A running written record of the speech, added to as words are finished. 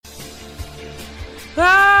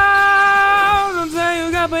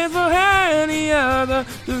the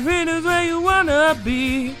arena's where you wanna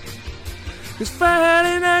be. 'Cause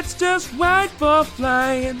Friday night's just right for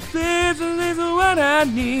flying. This is what I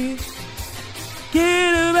need.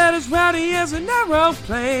 Get about as rowdy as an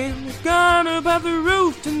aeroplane. We're gonna above the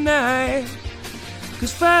roof tonight.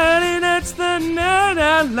 'Cause Friday night's the night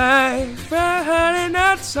I like. Friday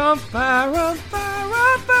night's on fire, on fire,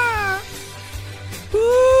 on fire.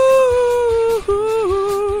 Ooh.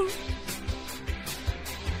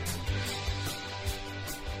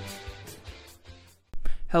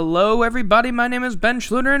 Hello everybody, my name is Ben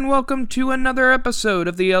Schluter and welcome to another episode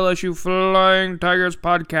of the LSU Flying Tigers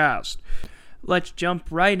podcast. Let's jump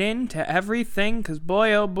right into everything, because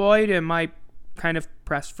boy oh boy am I kind of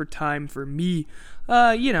pressed for time for me.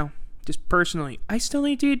 Just personally, I still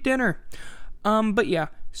need to eat dinner. But yeah,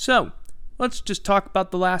 so let's just talk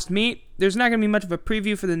about the last meet. There's not going to be much of a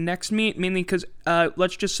preview for the next meet, mainly because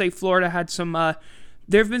let's just say Florida had some...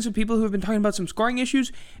 There have been some people who have been talking about some scoring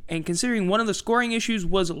issues, and considering one of the scoring issues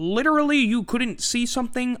was literally you couldn't see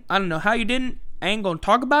something, I don't know how you didn't, I ain't gonna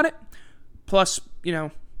talk about it. Plus,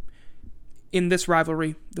 in this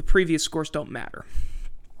rivalry, the previous scores don't matter.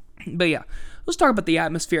 But yeah, let's talk about the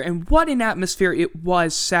atmosphere, and what an atmosphere it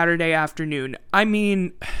was Saturday afternoon. I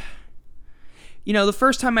mean, the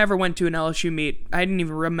first time I ever went to an LSU meet, I didn't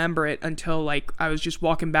even remember it until, I was just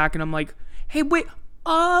walking back, and I'm like, hey, wait,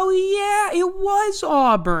 oh, yeah, it was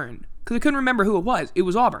Auburn. Because I couldn't remember who it was. It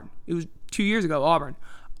was Auburn. It was 2 years ago, Auburn.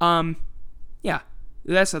 Yeah,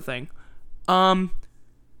 that's the thing.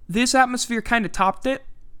 This atmosphere kind of topped it.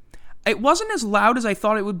 It wasn't as loud as I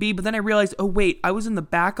thought it would be, but then I realized, oh, wait, I was in the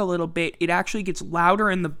back a little bit. It actually gets louder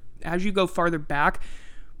as you go farther back.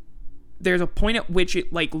 There's a point at which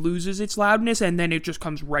it, loses its loudness, and then it just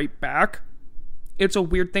comes right back. It's a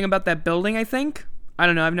weird thing about that building, I think. I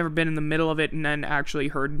don't know, I've never been in the middle of it and then actually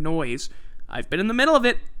heard noise. I've been in the middle of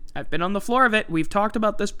it. I've been on the floor of it. We've talked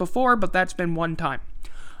about this before, but that's been one time.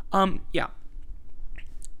 Yeah.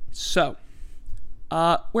 So,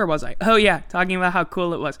 where was I? Oh yeah, talking about how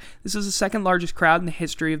cool it was. This is the second largest crowd in the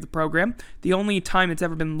history of the program. The only time it's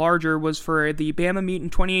ever been larger was for the Bama meet in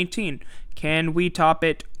 2018. Can we top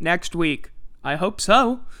it next week? I hope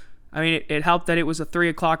so. I mean, it helped that it was a 3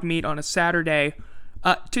 o'clock meet on a Saturday.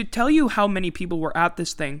 To tell you how many people were at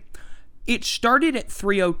this thing, it started at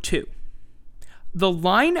 3:02. The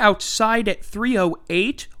line outside at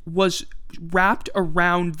 3:08 was wrapped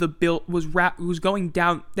around the was going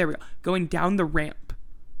down. There we go, going down the ramp.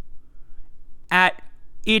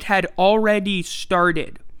 It had already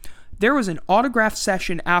started. There was an autograph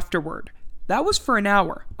session afterward. That was for an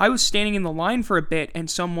hour. I was standing in the line for a bit, and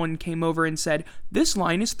someone came over and said, "This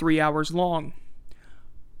line is 3 hours long."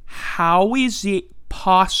 How is it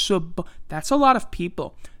possible? That's a lot of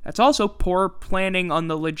people. That's also poor planning on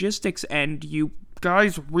the logistics end. You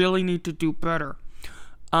guys really need to do better.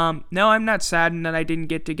 No, I'm not saddened that I didn't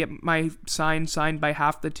get my sign signed by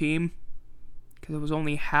half the team, because it was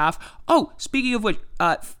only half. Oh, speaking of which,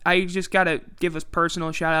 I just gotta give a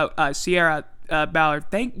personal shout out, Sierra Ballard.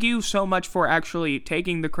 Thank you so much for actually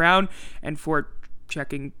taking the crown and for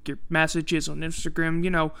checking your messages on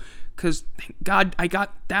Instagram, because thank God I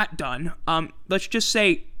got that done. Let's just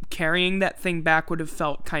say carrying that thing back would have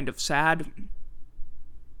felt kind of sad.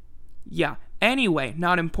 Yeah, anyway,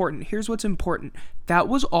 not important. Here's what's important. That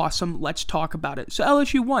was awesome. Let's talk about it. So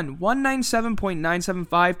LSU won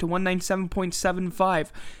 197.975 to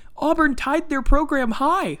 197.75. Auburn tied their program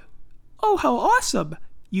high. Oh, how awesome.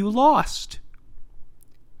 You lost.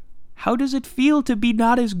 How does it feel to be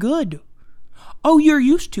not as good? Oh, you're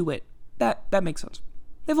used to it. That makes sense.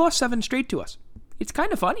 They've lost 7 straight to us. It's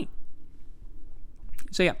kind of funny.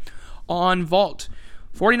 So yeah, on vault,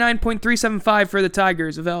 49.375 for the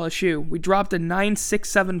Tigers of LSU. We dropped a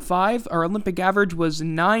 9.675. Our Olympic average was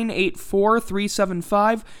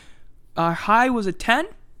 9.84375. Our high was a 10.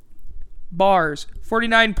 Bars,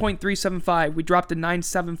 49.375. We dropped a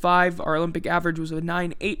 9.75. Our Olympic average was a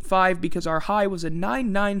 9.85 because our high was a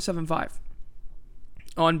 9.975.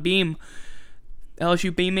 On beam,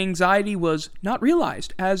 LSU beam anxiety was not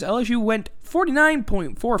realized, as LSU went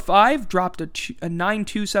 49.45, dropped a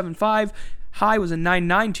 9.275, high was a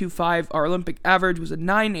 9.925, our Olympic average was a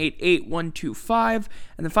 9.88125,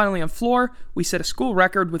 and then finally on floor, we set a school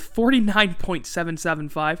record with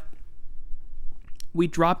 49.775. We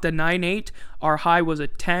dropped a 9.8. Our high was a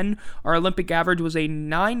 10. Our Olympic average was a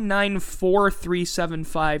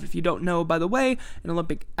 9.94375. If you don't know, by the way, an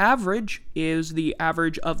Olympic average is the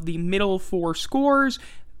average of the middle 4 scores,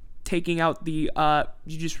 taking out the,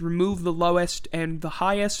 you just remove the lowest and the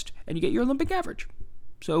highest, and you get your Olympic average.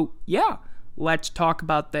 So, yeah, let's talk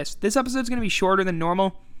about this. This episode is going to be shorter than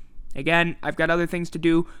normal. Again, I've got other things to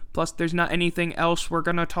do, plus there's not anything else we're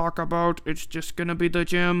gonna talk about. It's just gonna be the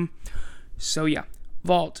gym. So yeah,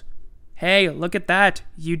 vault. Hey, look at that.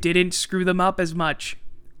 You didn't screw them up as much.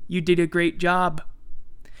 You did a great job.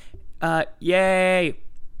 Yay.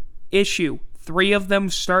 Issue. 3 of them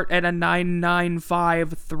start at a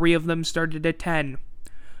 995. 3 of them started at 10.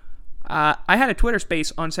 I had a Twitter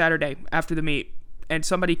space on Saturday after the meet, and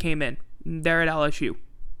somebody came in. They're at LSU.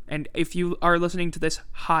 And if you are listening to this,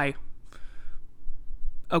 hi.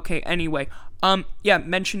 Okay, anyway.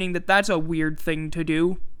 Mentioning that that's a weird thing to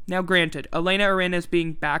do. Now, granted, Elena Arenas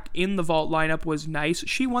being back in the vault lineup was nice.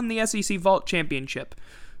 She won the SEC Vault Championship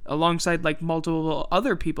alongside, multiple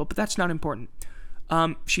other people, but that's not important.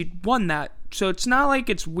 She won that, so it's not like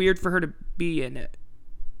it's weird for her to be in it.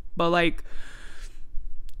 But,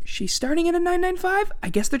 she's starting at a 995? I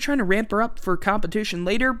guess they're trying to ramp her up for competition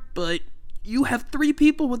later, but you have 3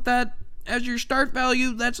 people with that as your start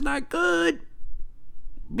value. That's not good.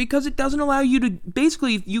 Because it doesn't allow you to...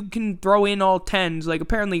 Basically, you can throw in all 10s.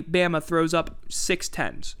 Apparently, Bama throws up 6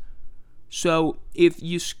 10s. So, if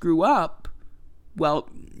you screw up, well,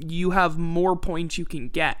 you have more points you can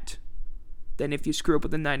get than if you screw up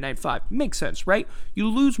with a 995. Makes sense, right? You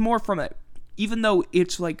lose more from it. Even though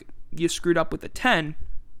it's you screwed up with a 10,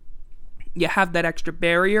 you have that extra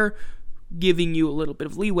barrier giving you a little bit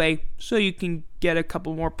of leeway so you can get a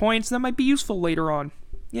couple more points that might be useful later on.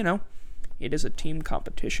 It is a team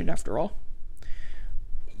competition after all.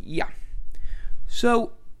 Yeah.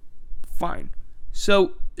 So, fine.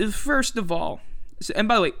 So, first of all, and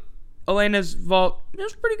by the way, Elena's vault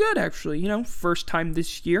was pretty good actually. First time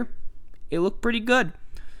this year. It looked pretty good.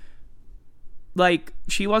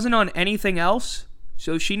 She wasn't on anything else,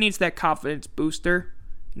 so she needs that confidence booster.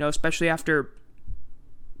 Especially after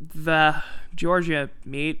the Georgia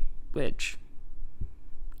meet, which,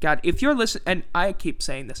 God, if you're listening, and I keep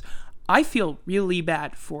saying this, I feel really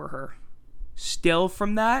bad for her. Still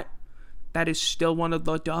from that is still one of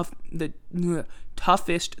the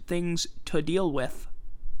toughest things to deal with.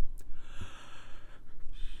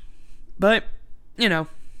 But,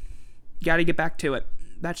 gotta get back to it.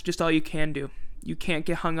 That's just all you can do. You can't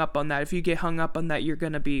get hung up on that. If you get hung up on that, you're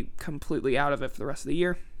going to be completely out of it for the rest of the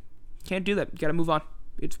year. Can't do that. You got to move on.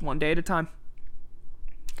 It's one day at a time.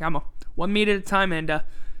 Come on. One meet at a time, and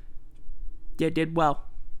you did well.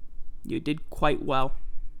 You did quite well.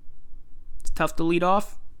 It's tough to lead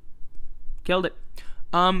off. Killed it.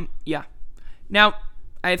 Yeah. Now,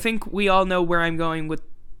 I think we all know where I'm going with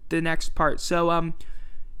the next part. So,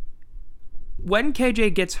 when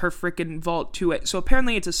KJ gets her freaking vault to it, so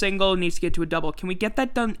apparently it's a single, needs to get to a double. Can we get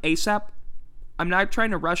that done ASAP? I'm not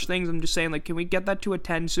trying to rush things. I'm just saying, can we get that to a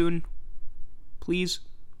 10 soon? Please?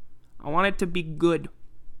 I want it to be good.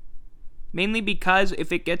 Mainly because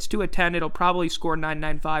if it gets to a 10, it'll probably score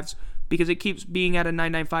 995s because it keeps being at a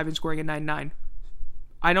 995 and scoring a 99.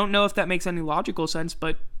 I don't know if that makes any logical sense,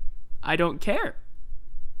 but I don't care.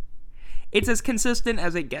 It's as consistent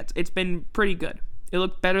as it gets. It's been pretty good. It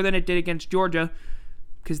looked better than it did against Georgia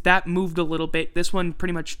because that moved a little bit. This one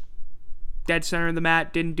pretty much dead center of the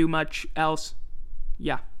mat, didn't do much else.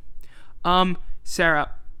 Yeah.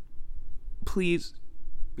 Sarah, please,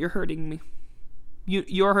 you're hurting me.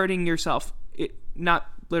 You're hurting yourself. Not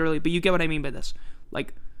literally, but you get what I mean by this.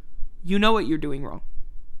 You know what you're doing wrong.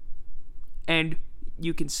 And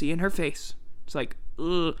you can see in her face. It's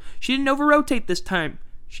ugh. She didn't over-rotate this time.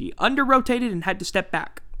 She under-rotated and had to step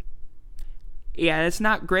back. Yeah, it's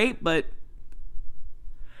not great, but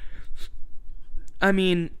I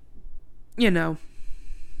mean, yeah.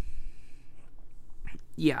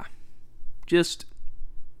 Just,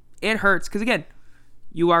 it hurts, because again,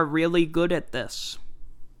 you are really good at this.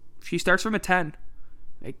 She starts from a 10.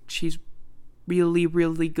 She's really,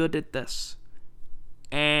 really good at this.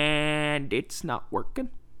 And it's not working.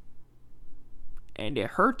 And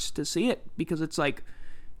it hurts to see it, because it's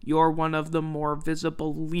you're one of the more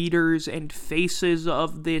visible leaders and faces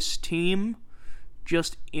of this team,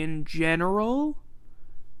 just in general.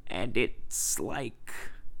 And it's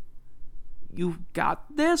you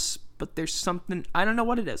got this, but there's something, I don't know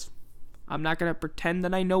what it is. I'm not going to pretend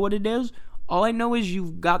that I know what it is. All I know is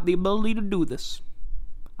you've got the ability to do this.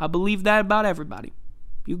 I believe that about everybody.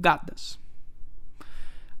 You got this.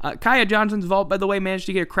 Kaya Johnson's vault, by the way, managed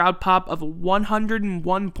to get a crowd pop of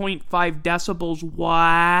 101.5 decibels.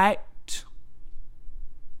 What?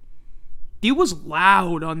 It was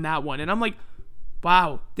loud on that one. And I'm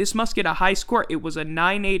wow, this must get a high score. It was a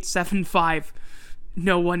 9875.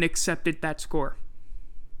 No one accepted that score.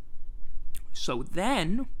 So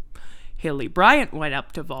then, Haley Bryant went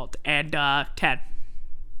up to vault and 10.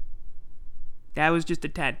 That was just a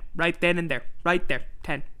 10. Right then and there. Right there.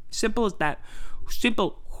 10. Simple as that.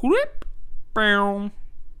 Simple. Whoop. I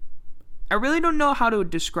really don't know how to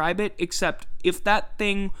describe it, except if that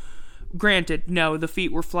thing, granted, no, the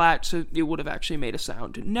feet were flat, so it would have actually made a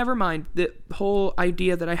sound. Never mind, the whole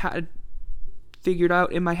idea that I had figured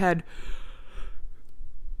out in my head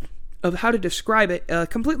of how to describe it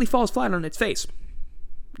completely falls flat on its face.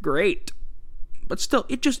 Great. But still,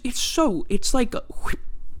 it's like a...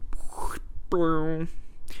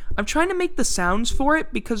 I'm trying to make the sounds for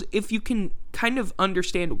it, because if you can kind of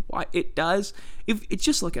understand what it does,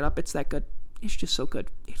 just look it up, it's that good. It's just so good.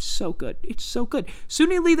 It's so good. It's so good.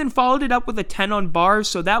 Suni Lee then followed it up with a 10 on bars,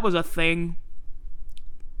 so that was a thing.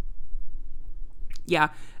 Yeah,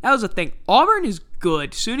 that was a thing. Auburn is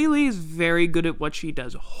good. Suni Lee is very good at what she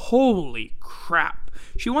does. Holy crap.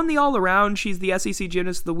 She won the all-around. She's the SEC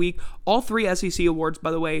Gymnast of the Week. All 3 SEC awards,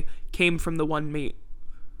 by the way, came from the one meet.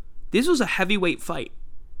 This was a heavyweight fight.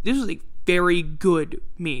 This was a very good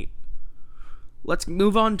meet. Let's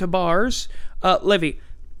move on to bars. Livy,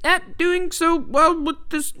 not doing so well with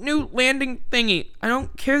this new landing thingy. I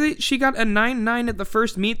don't care that she got a 9-9 at the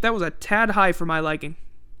first meet. That was a tad high for my liking.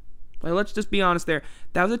 Like, let's just be honest there.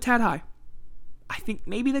 That was a tad high. I think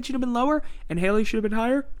maybe that should have been lower, and Haley should have been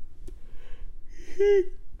higher.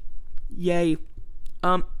 Yay.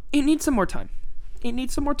 It needs some more time.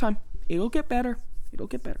 It'll get better.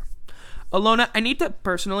 Alona, I need to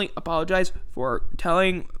personally apologize for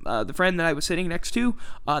telling the friend that I was sitting next to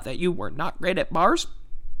that you were not great at bars.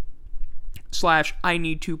 / I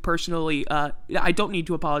need to personally, I don't need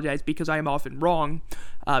to apologize because I am often wrong,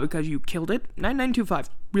 because you killed it. 9925,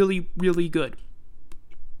 really, really good.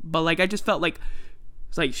 But, like, I just felt like,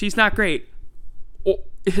 it's like, she's not great. Oh,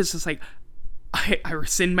 it's just like, I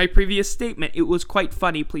rescind my previous statement. It was quite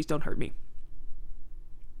funny. Please don't hurt me.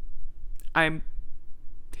 I'm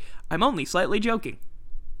only slightly joking.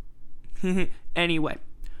 Anyway.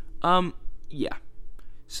 Yeah.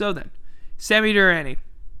 So then, Sammy Durrani.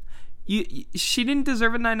 She didn't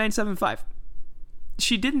deserve a 9975.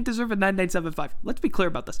 She didn't deserve a 9975. Let's be clear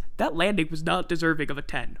about this. That landing was not deserving of a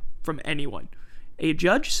 10 from anyone. A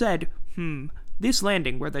judge said, this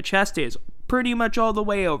landing where the chest is pretty much all the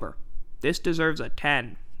way over, this deserves a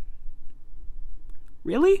 10.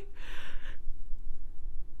 Really?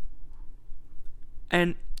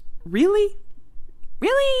 And really?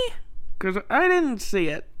 Because I didn't see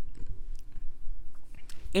it.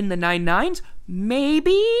 In the 9-9s,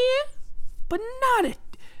 maybe, but not it.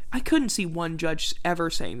 I couldn't see one judge ever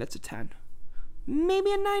saying that's a 10.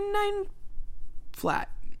 Maybe a 9-9 flat.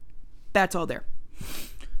 That's all there.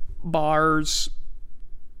 Bars.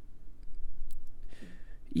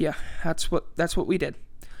 Yeah, that's what we did.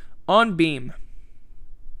 On beam.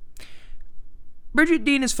 Bridget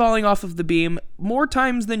Dean is falling off of the beam more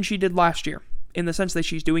times than she did last year, in the sense that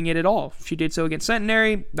she's doing it at all. She did so against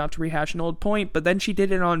Centenary, not to rehash an old point, but then she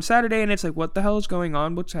did it on Saturday, and it's like, what the hell is going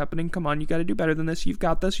on? What's happening? Come on, you gotta do better than this. You've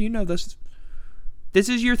got this. You know this. This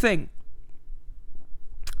is your thing.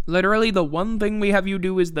 Literally, the one thing we have you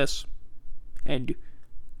do is this. And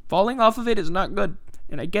falling off of it is not good.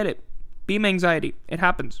 And I get it. Beam anxiety. It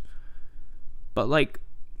happens. But, like,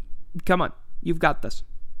 come on. You've got this.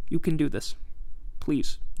 You can do this.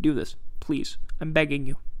 Please, do this. Please. I'm begging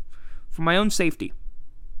you. For my own safety.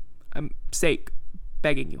 I'm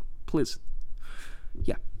begging you. Please.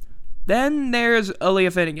 Yeah. Then there's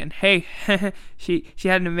Aaliyah Finnegan. Hey, she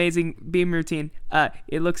had an amazing beam routine.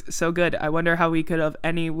 It looks so good. I wonder how we could have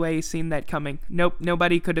anyway seen that coming. Nope,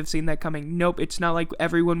 nobody could have seen that coming. Nope, it's not like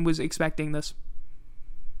everyone was expecting this.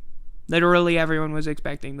 Literally everyone was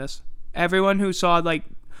expecting this. Everyone who saw, like,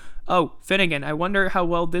 oh, Finnegan, I wonder how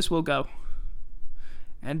well this will go.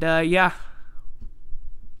 And, yeah.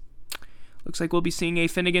 Looks like we'll be seeing a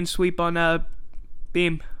Finnegan sweep on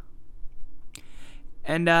beam.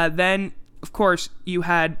 And then, of course, you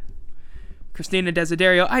had Christina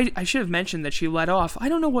Desiderio. I should have mentioned that she led off. I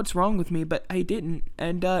don't know what's wrong with me, but I didn't.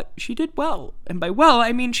 And she did well. And by well,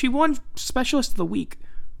 I mean she won Specialist of the Week.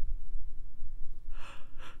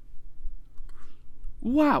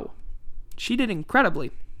 Wow. She did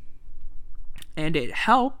incredibly. And it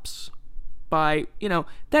helps by,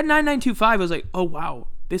 that 9925 was like, oh, wow,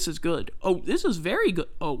 this is good. Oh, this is very good.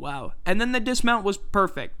 Oh, wow. And then the dismount was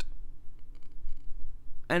perfect.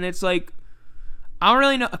 And it's like, I don't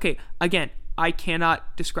really know. Okay, again, I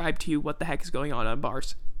cannot describe to you what the heck is going on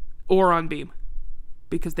bars or on beam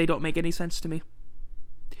because they don't make any sense to me.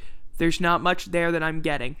 There's not much there that I'm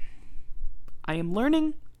getting. I am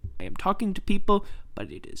learning. I am talking to people, but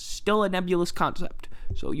it is still a nebulous concept.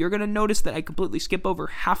 So you're going to notice that I completely skip over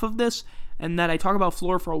half of this and that I talk about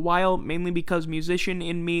floor for a while, mainly because musician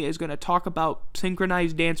in me is going to talk about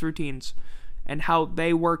synchronized dance routines. and how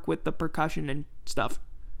they work with the percussion and stuff.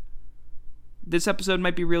 This episode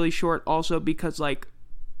might be really short also because, like,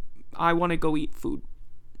 I want to go eat food.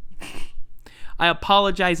 I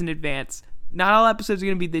apologize in advance. Not all episodes are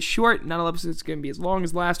going to be this short. Not all episodes are going to be as long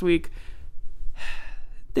as last week.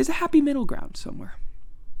 There's a happy middle ground somewhere.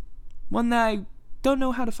 One that I don't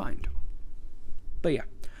know how to find. But yeah.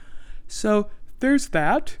 So, there's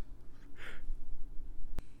that.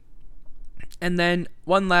 And then,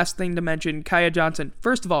 one last thing to mention, Kaya Johnson.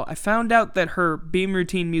 First of all, I found out that her Beam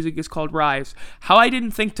Routine music is called Rise. How I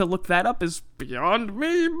didn't think to look that up is beyond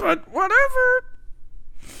me, but whatever.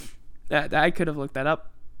 I could have looked that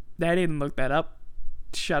up. I didn't look that up.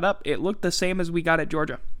 Shut up. It looked the same as we got at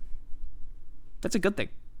Georgia. That's a good thing.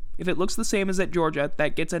 If it looks the same as at Georgia,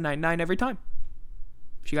 that gets a 9-9 every time.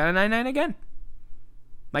 She got a 9-9 again.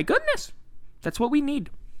 My goodness. That's what we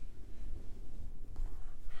need.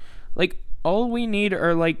 Like, all we need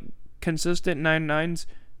are, like, consistent 9-9s,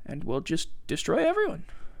 and we'll just destroy everyone.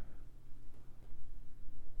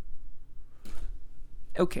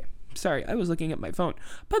 Okay. Sorry, I was looking at my phone.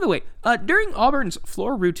 By the way, during Auburn's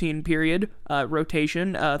floor routine period,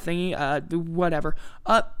 rotation, thingy, whatever,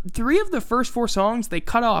 3 of the first 4 songs, they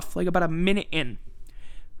cut off, like, about a minute in.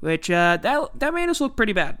 Which, that made us look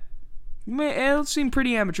pretty bad. It seemed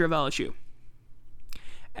pretty amateur of LSU.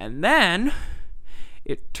 And then,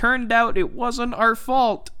 it turned out it wasn't our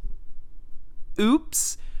fault.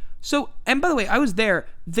 Oops. So, and by the way, I was there.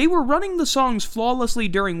 They were running the songs flawlessly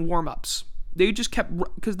during warm-ups. They just kept,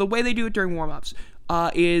 because the way they do it during warm-ups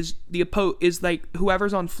is like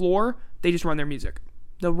whoever's on floor, they just run their music.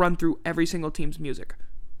 They'll run through every single team's music.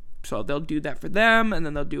 So they'll do that for them, and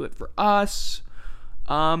then they'll do it for us.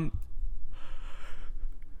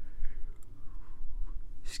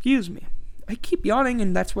 Excuse me. I keep yawning,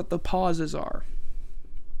 and that's what the pauses are.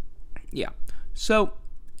 Yeah. So,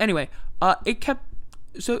 anyway, it kept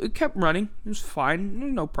running. It was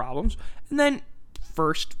fine. No problems. And then,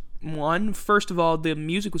 first of all, the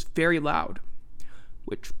music was very loud,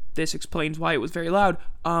 which this explains why it was very loud.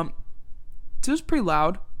 So it was pretty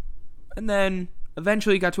loud, and then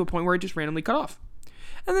eventually got to a point where it just randomly cut off.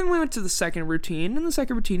 And then we went to the second routine, and the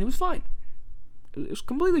second routine, it was fine. It was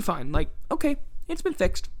completely fine. Like, okay, it's been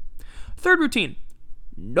fixed. Third routine,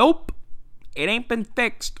 nope, it ain't been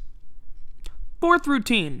fixed. Fourth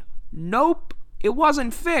routine, nope, it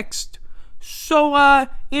wasn't fixed. So,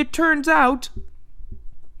 it turns out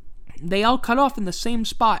they all cut off in the same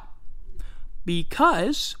spot,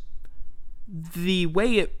 because the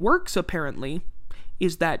way it works, apparently,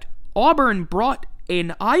 is that Auburn brought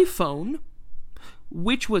an iPhone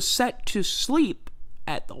which was set to sleep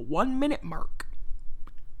at the 1-minute mark.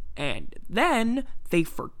 And then they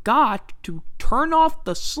forgot to turn off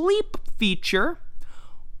the sleep feature,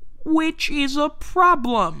 which is a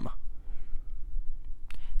problem.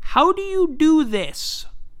 How do you do this?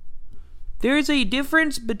 There's a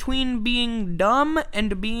difference between being dumb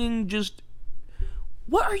and being just...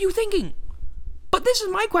 What are you thinking? But this is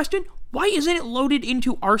my question. Why isn't it loaded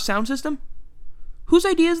into our sound system? Whose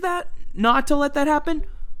idea is that? Not to let that happen?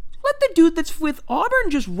 Let the dude that's with Auburn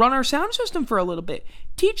just run our sound system for a little bit.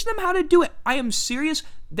 Teach them how to do it. I am serious.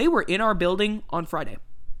 They were in our building on Friday.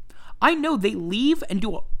 I know they leave and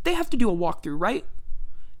they have to do a walkthrough, right?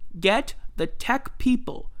 Get the tech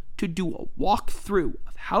people to do a walkthrough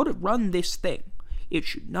of how to run this thing. It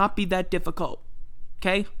should not be that difficult.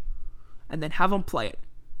 Okay? And then have them play it.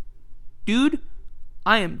 Dude,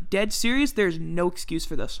 I am dead serious. There's no excuse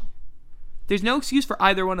for this. There's no excuse for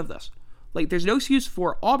either one of this. Like, there's no excuse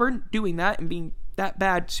for Auburn doing that and being that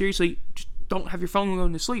bad. Seriously, just don't have your phone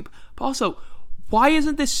going to sleep. But also, why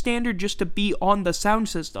isn't this standard just to be on the sound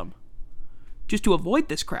system? Just to avoid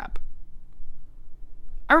this crap.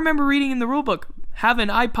 I remember reading in the rulebook, have an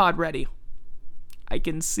iPod ready. I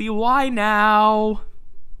can see why now.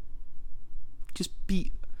 Just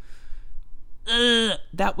be...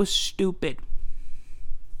 that was stupid.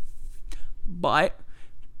 But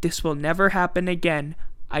this will never happen again.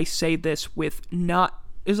 I say this with not...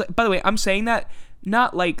 by the way, I'm saying that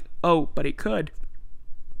not like, oh, but it could.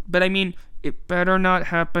 But I mean, it better not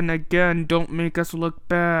happen again. Don't make us look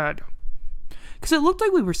bad. Because it looked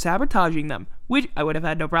like we were sabotaging them. Which I would have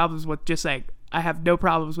had no problems with just saying. I have no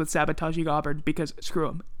problems with sabotaging Auburn because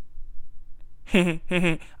screw them.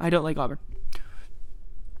 I don't like Auburn.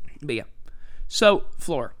 But yeah. So,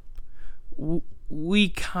 floor. We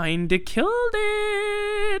kinda killed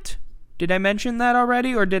it. Did I mention that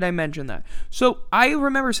already, or did I mention that? So, I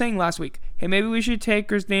remember saying last week, hey, maybe we should take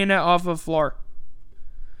Christina off of floor.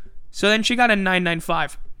 So then she got a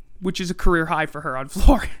 995, which is a career high for her on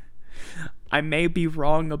floor. I may be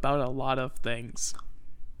wrong about a lot of things.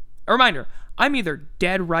 A reminder, I'm either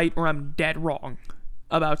dead right or I'm dead wrong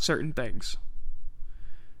about certain things.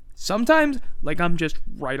 Sometimes, I'm just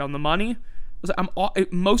right on the money.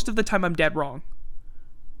 Most of the time, I'm dead wrong.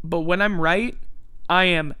 But when I'm right, I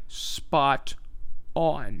am spot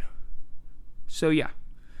on. So, yeah.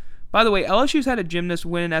 By the way, LSU's had a gymnast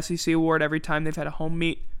win an SEC award every time they've had a home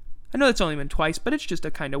meet. I know it's only been twice, but it's just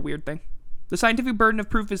a kind of weird thing. The scientific burden of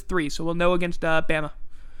proof is 3, so we'll know against Bama.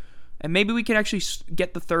 And maybe we can actually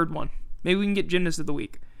get the third one. Maybe we can get Gymnast of the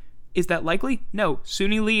Week. Is that likely? No.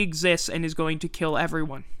 Suni Lee exists and is going to kill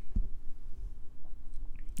everyone.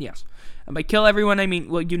 Yes. And by kill everyone, I mean,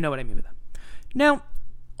 well, you know what I mean by that. Now,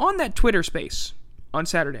 on that Twitter space on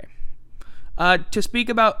Saturday, to speak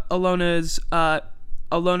about Ilona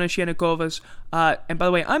Shenikova's, and by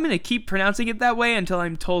the way, I'm going to keep pronouncing it that way until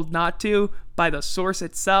I'm told not to by the source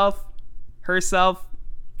herself.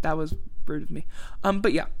 That was rude of me.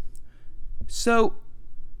 But yeah. So,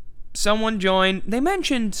 someone joined. They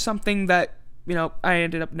mentioned something that, I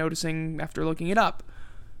ended up noticing after looking it up.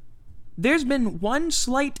 There's been one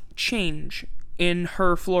slight change in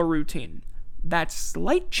her floor routine. That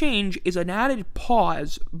slight change is an added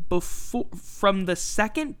pause from the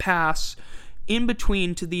second pass in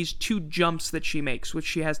between to these 2 jumps that she makes, which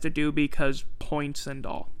she has to do because points and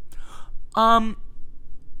all.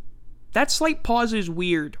 That slight pause is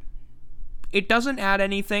weird. It doesn't add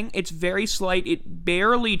anything. It's very slight. It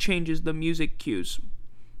barely changes the music cues.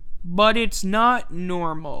 But it's not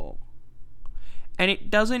normal. And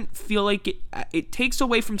it doesn't feel like it takes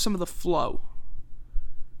away from some of the flow.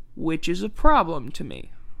 Which is a problem to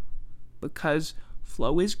me. Because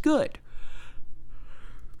flow is good.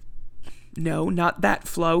 No, not that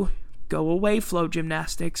flow. Go away, flow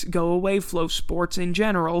gymnastics. Go away, flow sports in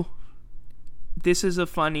general. This is a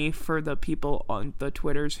funny for the people on the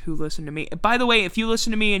Twitters who listen to me. By the way, if you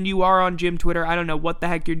listen to me and you are on gym Twitter, I don't know what the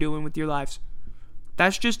heck you're doing with your lives.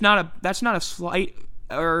 That's not a slight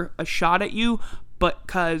or a shot at you, but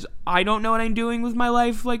because I don't know what I'm doing with my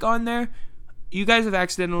life, on there. You guys have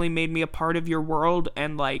accidentally made me a part of your world,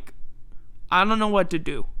 and, I don't know what to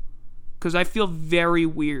do. Because I feel very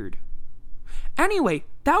weird. Anyway,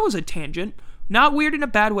 that was a tangent. Not weird in a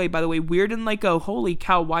bad way, by the way. Weird in holy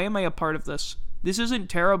cow, why am I a part of this? This isn't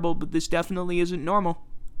terrible, but this definitely isn't normal.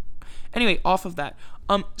 Anyway, off of that.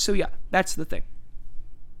 So yeah, that's the thing.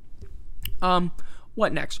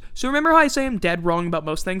 What next? So remember how I say I'm dead wrong about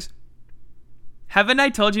most things? Haven't I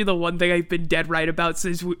told you the one thing I've been dead right about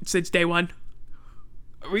since day one?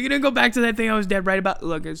 Are we gonna go back to that thing I was dead right about?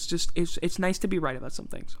 Look, it's nice to be right about some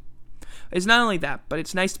things. It's not only that, but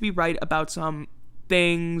it's nice to be right about some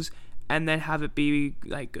things and then have it be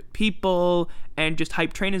good people and just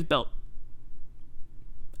hype train is built.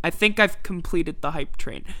 I think I've completed the hype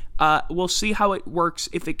train. We'll see how it works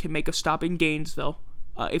if it can make a stop in Gainesville.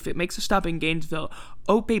 If it makes a stop in Gainesville,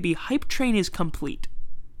 oh baby, hype train is complete.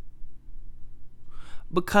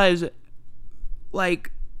 Because,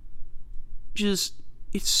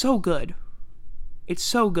 it's so good. It's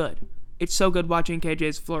so good. It's so good watching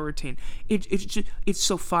KJ's floor routine. It's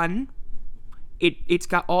so fun. It's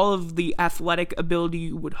got all of the athletic ability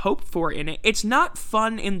you would hope for in it. It's not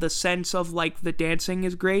fun in the sense of, the dancing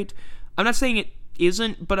is great. I'm not saying it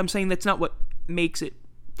isn't, but I'm saying that's not what makes it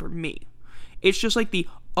for me. It's just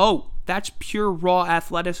that's pure raw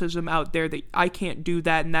athleticism out there that I can't do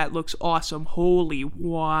that and that looks awesome. Holy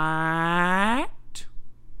what?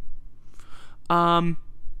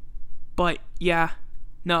 But yeah,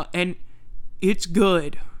 no, and it's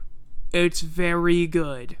good. It's very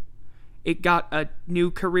good. It got a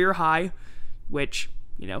new career high, which,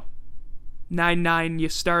 9.9 you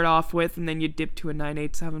start off with, and then you dip to a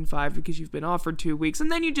 9.875 because you've been off for 2 weeks,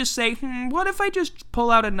 and then you just say, what if I just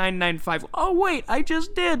pull out a 9.95? Oh wait, I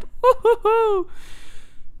just did. Woo-hoo-hoo.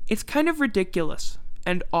 It's kind of ridiculous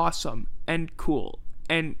and awesome and cool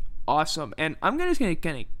and awesome, and I'm just gonna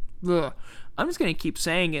keep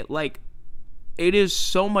saying it. It is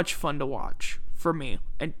so much fun to watch for me,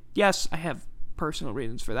 and yes, I have personal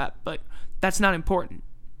reasons for that, but that's not important.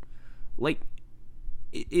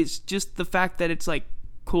 It's just the fact that it's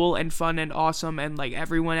cool and fun and awesome, and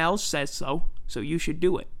everyone else says so you should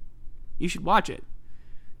do it. You should watch it.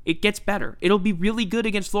 It gets better. It'll be really good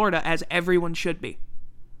against Florida, as everyone should be,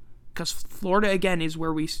 because Florida again is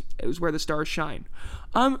where the stars shine.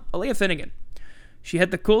 Aaliyah Finnegan, she had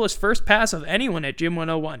the coolest first pass of anyone at Gym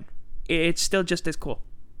 101. It's still just as cool.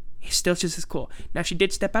 He's still just as cool. Now, she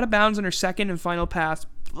did step out of bounds on her second and final pass,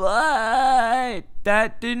 but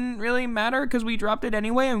that didn't really matter because we dropped it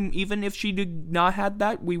anyway, and even if she did not have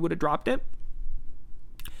that, we would have dropped it.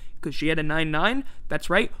 Because she had a 9.9. That's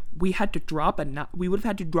right. We would have had to drop a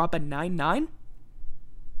 9.9.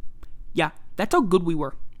 Yeah, That's how good we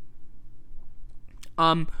were.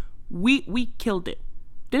 We killed it.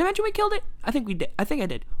 Did I mention we killed it? I think we did. I think I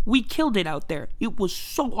did. We killed it out there. It was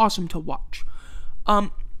so awesome to watch.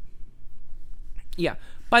 Yeah.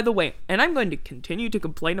 By the way, and I'm going to continue to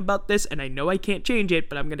complain about this, and I know I can't change it,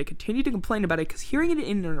 but I'm going to continue to complain about it, because hearing it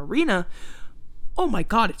in an arena, oh my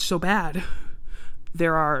god, it's so bad.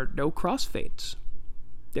 There are no crossfades.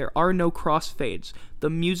 The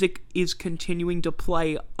music is continuing to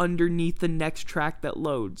play underneath the next track that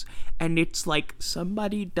loads, and it's like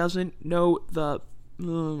somebody doesn't know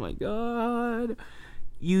oh my god.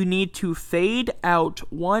 You need to fade out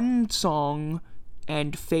one song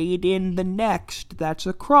and fade in the next. That's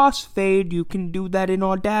a crossfade. You can do that in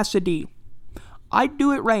Audacity. I'd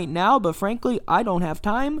do it right now, but frankly, I don't have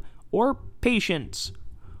time or patience.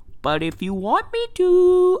 But if you want me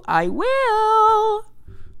to, I will.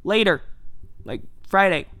 Later. Like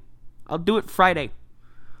Friday. I'll do it Friday.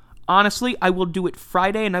 Honestly, I will do it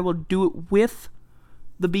Friday, and I will do it with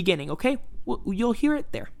the beginning, okay? Well, you'll hear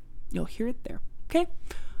it there. Okay?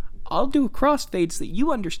 I'll do crossfades so that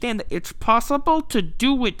you understand that it's possible to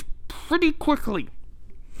do it pretty quickly.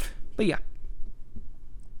 But yeah.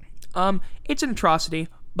 It's an atrocity,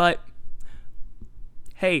 but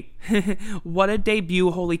hey, what a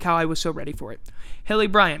debut. Holy cow, I was so ready for it. Haley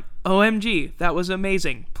Bryant, OMG, that was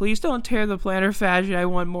amazing. Please don't tear the plantar fascia. I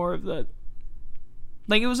want more of that.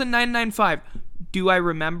 Like, it was a 995. Do I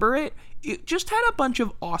remember it? It just had a bunch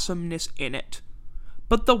of awesomeness in it.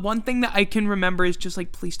 But the one thing that I can remember is just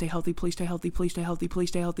like, please stay healthy, please stay healthy, please stay healthy, please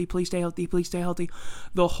stay healthy, please stay healthy, please stay healthy.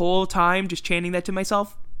 The whole time, just chanting that to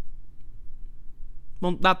myself.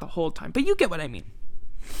 Well, not the whole time, but you get what I mean.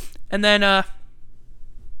 And then,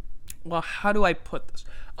 well, how do I put this?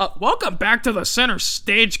 Welcome back to the center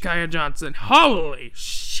stage, Kaya Johnson. Holy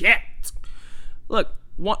shit. Look,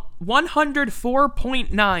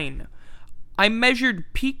 104.9. I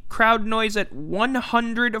measured peak crowd noise at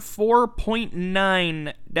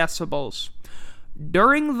 104.9 decibels.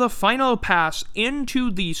 During the final pass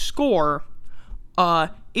into the score,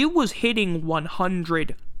 it was hitting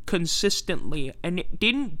 100 consistently, and it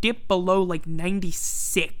didn't dip below like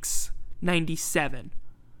 96, 97.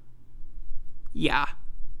 Yeah,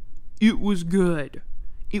 it was good.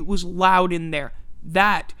 It was loud in there.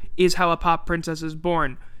 That is how a pop princess is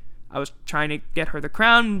born. I was trying to get her the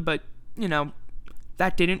crown, but you know,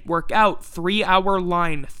 that didn't work out. 3-hour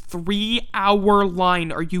line. 3-hour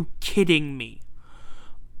line. Are you kidding me?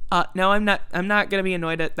 No, I'm not gonna be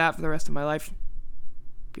annoyed at that for the rest of my life.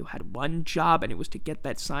 You had one job, and it was to get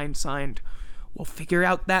that sign signed. We'll figure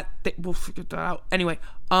out that. We'll figure that out. Anyway,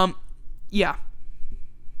 yeah.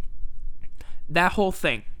 That whole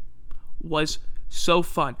thing was so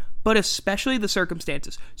fun. But especially the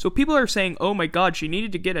circumstances. So people are saying, oh my god, she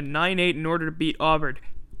needed to get a 9-8 in order to beat Auburn.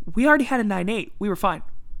 We already had a 9-8. We were fine.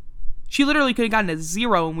 She literally could have gotten a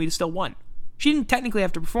 0 and we'd still won. She didn't technically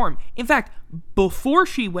have to perform. In fact, before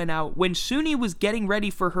she went out, when Suni was getting ready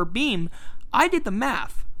for her beam, I did the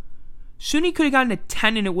math. Suni could have gotten a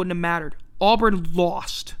 10 and it wouldn't have mattered. Auburn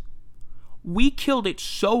lost. We killed it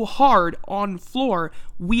so hard on floor,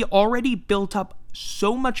 we already built up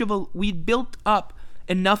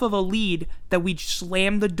enough of a lead that we'd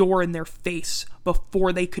slam the door in their face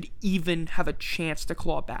before they could even have a chance to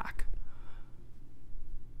claw back.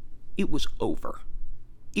 It was over.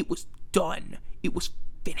 It was done. It was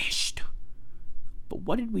finished. But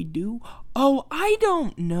what did we do? Oh, I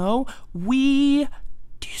don't know. We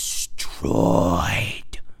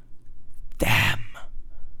destroyed them.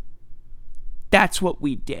 That's what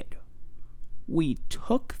we did. We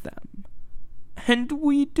took them. And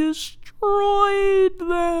we destroyed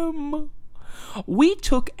them. We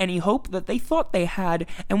took any hope that they thought they had,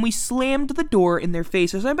 and we slammed the door in their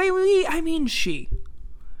faces. I mean she.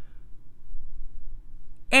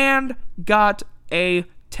 And got a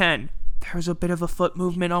 10. There's a bit of a foot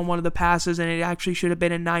movement on one of the passes, and it actually should have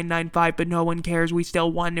been a 9.95, but no one cares. We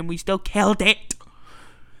still won, and we still killed it.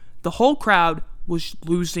 The whole crowd was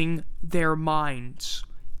losing their minds.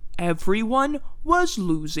 Everyone was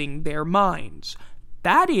losing their minds.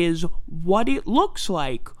 That is what it looks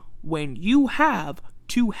like when you have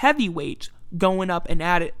two heavyweights going up and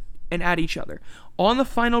at each other. On the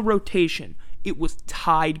final rotation, it was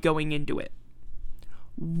tied going into it.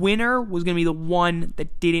 Winner was going to be the one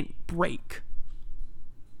that didn't break.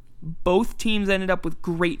 Both teams ended up with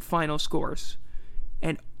great final scores.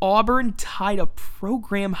 And Auburn tied a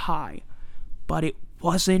program high, but it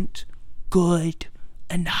wasn't good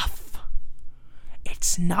enough.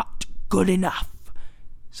 It's not good enough.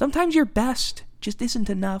 Sometimes your best just isn't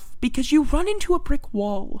enough because you run into a brick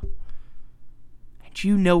wall. And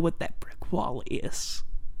you know what that brick wall is.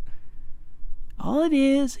 All it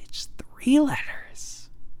is, it's 3 letters.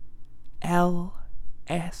 LSU.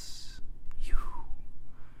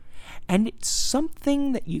 And it's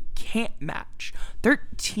something that you can't match.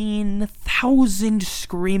 13,000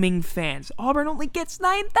 screaming fans. Auburn only gets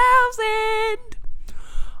 9,000!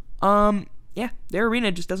 Yeah, their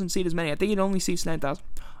arena just doesn't seat as many. I think it only seats 9,000.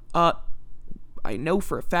 I know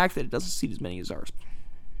for a fact that it doesn't seat as many as ours.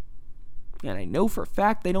 And I know for a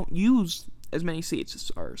fact they don't use as many seats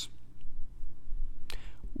as ours.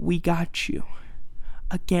 We got you.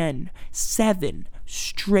 Again, 7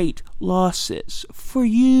 straight losses for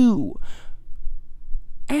you.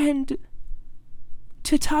 And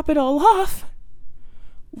to top it all off,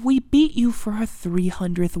 we beat you for our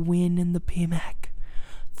 300th win in the PMAC.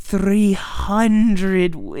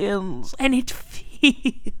 300 wins, and it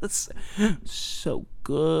feels so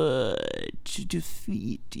good to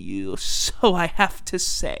defeat you. So I have to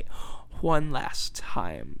say one last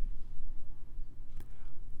time,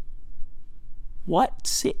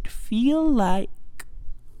 what's it feel like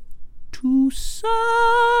to suck?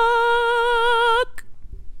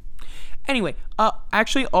 Anyway,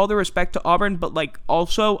 actually, all the respect to Auburn, but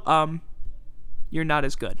also, you're not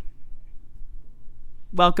as good.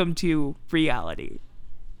 Welcome to reality.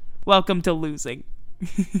 Welcome to losing.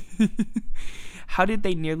 How did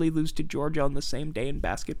they nearly lose to Georgia on the same day in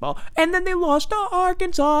basketball? And then they lost to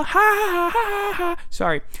Arkansas. Ha ha ha ha.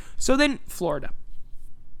 Sorry. So then, Florida.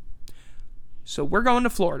 So we're going to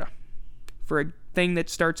Florida for a thing that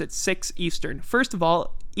starts at 6 Eastern. First of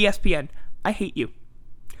all, ESPN, I hate you.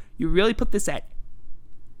 You really put this at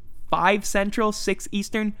 5 Central, 6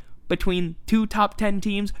 Eastern, between 2 top 10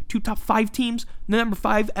 teams, 2 top 5 teams, the number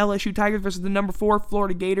 5 LSU Tigers versus the number 4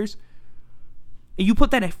 Florida Gators. And you put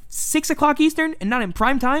that at 6 o'clock Eastern and not in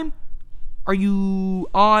prime time? Are you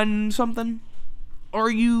on something? Are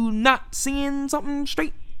you not seeing something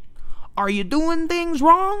straight? Are you doing things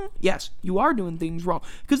wrong? Yes, you are doing things wrong.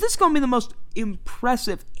 Because this is going to be the most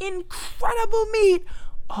impressive, incredible meet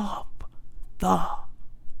of the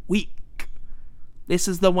week. This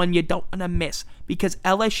is the one you don't want to miss, because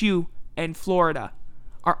LSU and Florida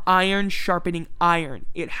are iron sharpening iron.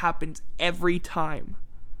 It happens every time.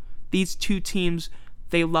 These two teams,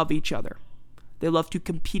 they love each other. They love to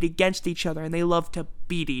compete against each other, and they love to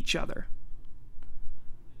beat each other.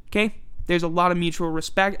 Okay? There's a lot of mutual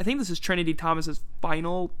respect. I think this is Trinity Thomas's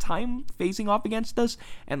final time facing off against us,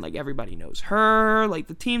 and everybody knows her.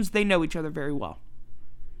 The teams, they know each other very well.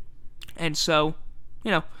 And so,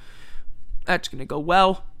 that's going to go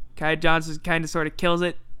well. Kaya Johnson kind of sort of kills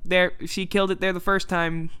it there. She killed it there the first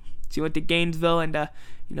time. She went to Gainesville, and,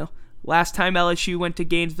 last time LSU went to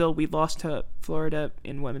Gainesville, we lost to Florida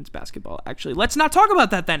in women's basketball. Actually, let's not talk about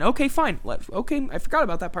that then. Okay, fine. Okay, I forgot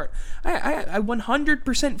about that part. I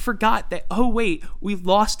 100% forgot that, oh, wait, we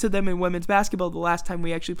lost to them in women's basketball the last time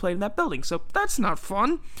we actually played in that building. So that's not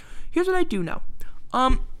fun. Here's what I do know.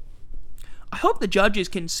 I hope the judges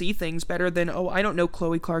can see things better than,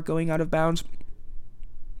 Chloe Clark going out of bounds,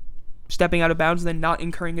 stepping out of bounds, and then not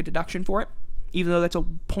incurring a deduction for it, even though that's a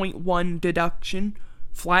 0.1 deduction,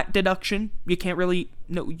 flat deduction. You can't really,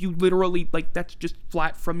 no, you literally, that's just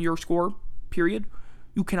flat from your score, period.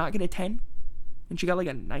 You cannot get a 10, and she got a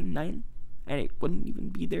 9.9, and it wouldn't even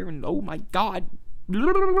be there, and oh my god,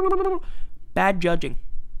 bad judging.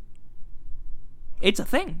 It's a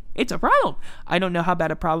thing. It's a problem. I don't know how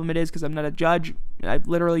bad a problem it is because I'm not a judge. I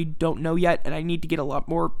literally don't know yet, and I need to get a lot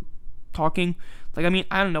more talking. I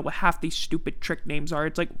don't know what half these stupid trick names are.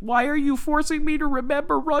 It's why are you forcing me to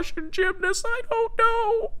remember Russian gymnasts? I don't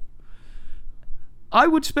know. I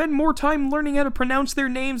would spend more time learning how to pronounce their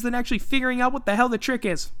names than actually figuring out what the hell the trick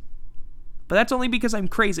is. But that's only because I'm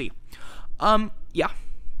crazy. Yeah.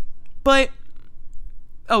 But...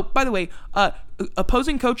 oh, by the way,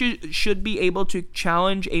 opposing coaches should be able to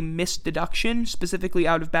challenge a missed deduction, specifically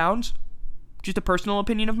out of bounds. Just a personal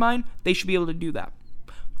opinion of mine. They should be able to do that.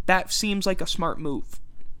 That seems like a smart move.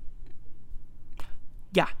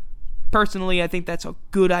 Yeah. Personally, I think that's a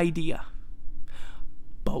good idea.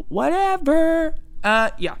 But whatever.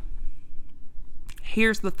 Yeah.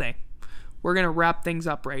 Here's the thing. We're going to wrap things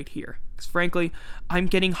up right here. Because frankly, I'm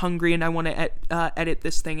getting hungry and I want to edit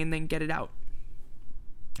this thing and then get it out.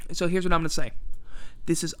 So here's what I'm going to say.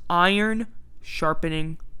 This is iron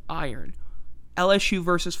sharpening iron. LSU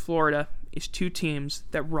versus Florida is 2 teams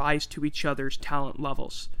that rise to each other's talent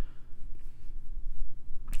levels.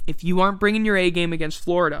 If you aren't bringing your A game against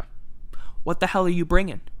Florida, what the hell are you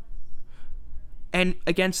bringing? And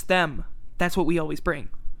against them, that's what we always bring.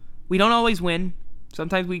 We don't always win.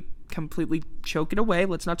 Sometimes we completely choke it away.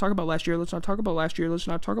 Let's not talk about last year.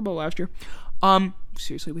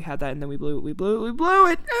 Seriously, we had that and then we blew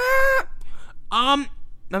it. Ah! I'm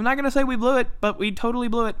not going to say we blew it, but we totally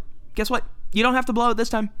blew it. Guess what? You don't have to blow it this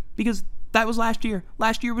time, because that was last year.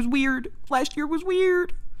 Last year was weird.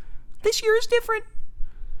 This year is different.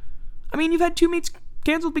 I mean, you've had 2 meets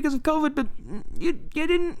canceled because of COVID, but you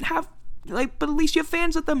didn't have, but at least you have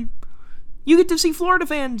fans at them. You get to see Florida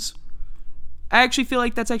fans. I actually feel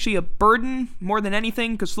like that's actually a burden more than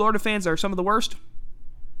anything, because Florida fans are some of the worst.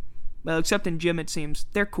 Well, except in gym, it seems.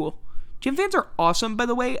 They're cool. Gym fans are awesome, by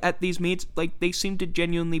the way, at these meets. They seem to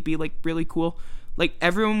genuinely be, really cool.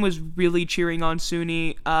 Everyone was really cheering on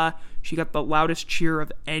Suni. She got the loudest cheer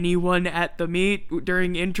of anyone at the meet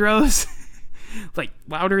during intros.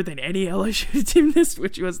 Louder than any LSU gymnast,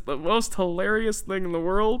 which was the most hilarious thing in the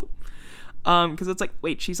world. Because it's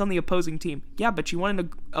wait, she's on the opposing team. Yeah, but she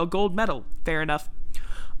won a gold medal. Fair enough.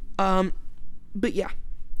 But yeah.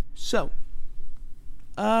 So,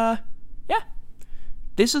 yeah.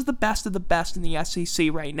 This is the best of the best in the SEC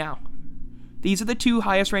right now. These are the 2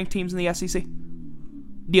 highest ranked teams in the SEC.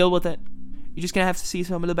 Deal with it. You're just going to have to see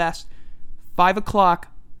some of the best. 5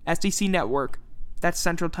 o'clock, SEC Network. That's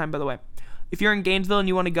Central Time, by the way. If you're in Gainesville and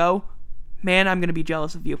you want to go, man, I'm going to be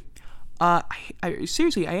jealous of you.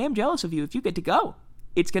 Seriously, I am jealous of you if you get to go.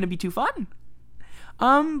 It's going to be too fun.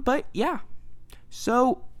 But yeah.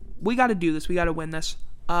 So, we got to do this. We got to win this.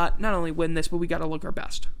 Not only win this, but we got to look our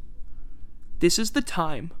best. This is the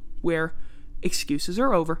time where excuses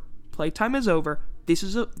are over. Playtime is over. This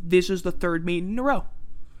is the 3rd meet in a row.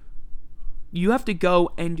 You have to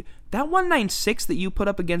go, and that 196 that you put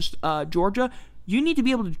up against Georgia, you need to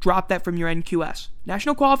be able to drop that from your NQS.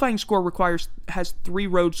 National qualifying score has 3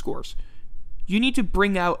 road scores. You need to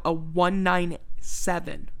bring out a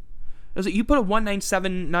 197. You put a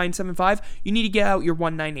 197.975, you need to get out your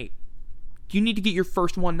 198. You need to get your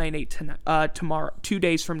first 198 tomorrow, 2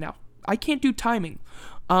 days from now. I can't do timing.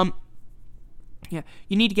 Yeah,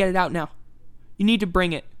 you need to get it out now. You need to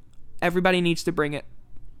bring it. Everybody needs to bring it.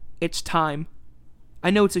 It's time. I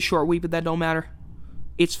know it's a short week, but that don't matter.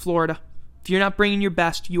 It's Florida. If you're not bringing your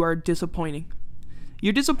best, you are disappointing.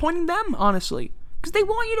 You're disappointing them, honestly, because they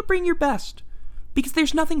want you to bring your best. Because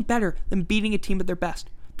there's nothing better than beating a team at their best.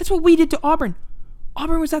 That's what we did to Auburn.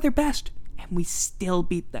 Auburn was at their best, and we still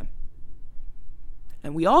beat them.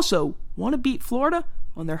 And we also want to beat Florida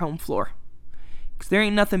on their home floor. Because there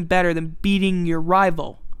ain't nothing better than beating your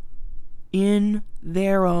rival in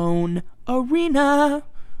their own arena.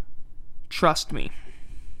 Trust me.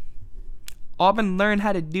 Auburn learned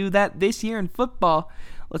how to do that this year in football.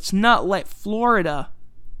 Let's not let Florida,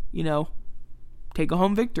 take a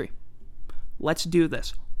home victory. Let's do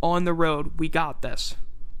this. On the road, we got this.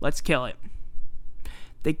 Let's kill it.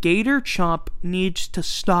 The Gator Chomp needs to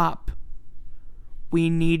stop. We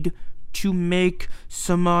need to make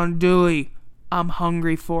some andouille. I'm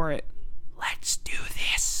hungry for it. Let's do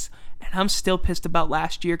this. And I'm still pissed about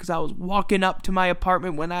last year because I was walking up to my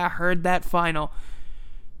apartment when I heard that final.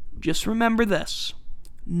 Just remember this.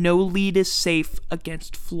 No lead is safe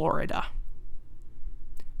against Florida.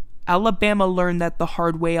 Alabama learned that the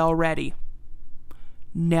hard way already.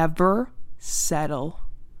 Never settle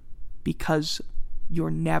because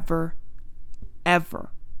you're never,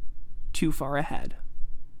 ever too far ahead.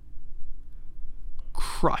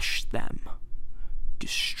 Crush them.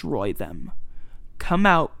 Destroy them. Come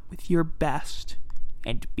out with your best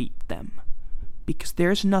and beat them. Because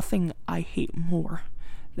there's nothing I hate more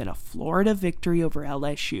than a Florida victory over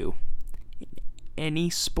LSU in any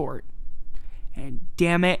sport. And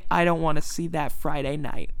damn it, I don't want to see that Friday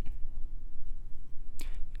night.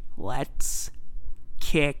 Let's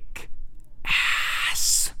kick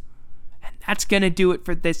ass. And that's going to do it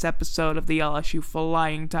for this episode of the LSU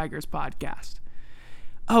Flying Tigers podcast.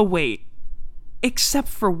 Oh, wait. Except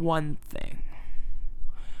for one thing.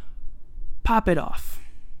 Pop it off.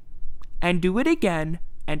 And do it again,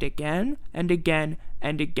 and again, and again,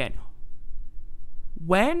 and again.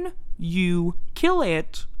 When you kill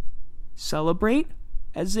it, celebrate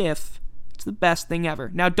as if it's the best thing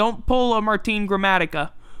ever. Now, don't pull a Martin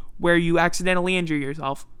Gramatica where you accidentally injure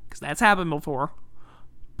yourself, because that's happened before.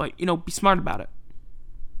 But, be smart about it.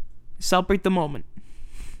 Celebrate the moment.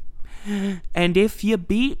 And if you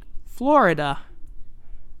beat Florida,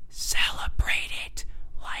 celebrate it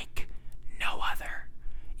like no other.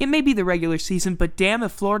 It may be the regular season, but damn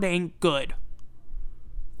if Florida ain't good.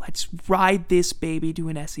 Let's ride this baby to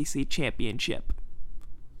an SEC championship.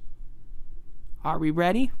 Are we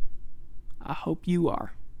ready? I hope you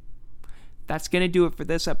are. That's going to do it for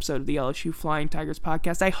this episode of the LSU Flying Tigers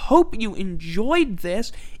podcast. I hope you enjoyed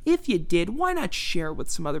this. If you did, why not share it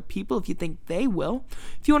with some other people if you think they will?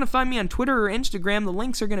 If you want to find me on Twitter or Instagram, the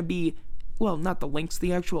links are going to be well, not the links,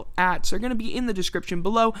 the actual @ are going to be in the description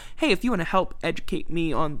below. Hey, if you want to help educate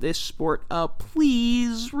me on this sport,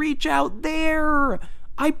 please reach out there.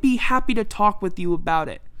 I'd be happy to talk with you about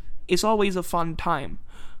it. It's always a fun time.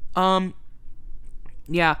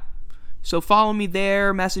 Yeah. So follow me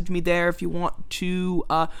there, message me there if you want to.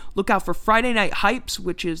 Look out for Friday Night Hypes,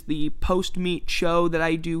 which is the post-meet show that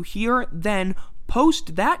I do here. Then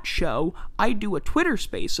post that show, I do a Twitter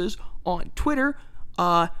Spaces on Twitter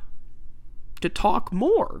to talk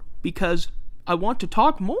more, because I want to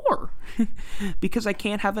talk more because I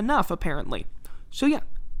can't have enough, apparently. So yeah,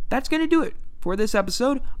 that's going to do it for this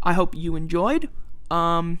episode. I hope you enjoyed.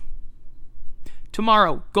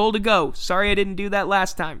 Tomorrow, goal to go. Sorry I didn't do that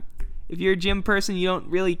last time. If you're a gym person, you don't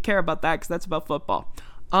really care about that because that's about football.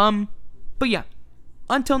 But yeah,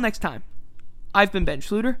 until next time, I've been Ben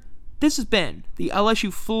Schluter. This has been the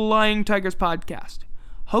LSU Flying Tigers podcast.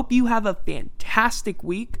 Hope you have a fantastic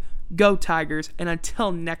week. Go Tigers, and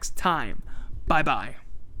until next time, bye-bye.